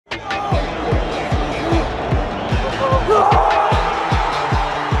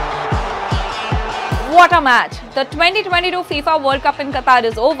What a match! The 2022 FIFA World Cup in Qatar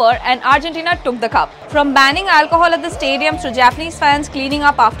is over and Argentina took the cup. From banning alcohol at the stadiums to Japanese fans cleaning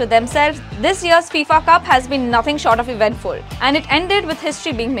up after themselves, this year's FIFA Cup has been nothing short of eventful. And it ended with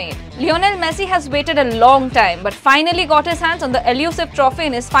history being made. Lionel Messi has waited a long time but finally got his hands on the elusive trophy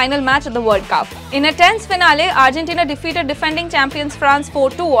in his final match at the World Cup. In a tense finale, Argentina defeated defending champions France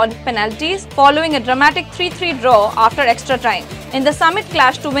 4-2 on penalties following a dramatic 3-3 draw after extra time in the summit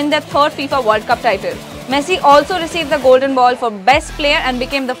clash to win their third FIFA World Cup title. Messi also received the Golden Ball for Best Player and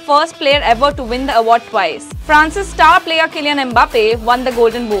became the first player ever to win the award twice. France's star player Kylian Mbappe won the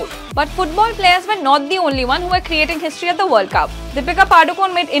Golden Boot. But football players were not the only one who were creating history at the World Cup. Deepika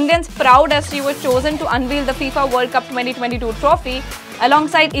Padukone made Indians proud as she was chosen to unveil the FIFA World Cup 2022 trophy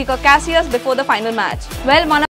alongside Iker Casillas before the final match. Well,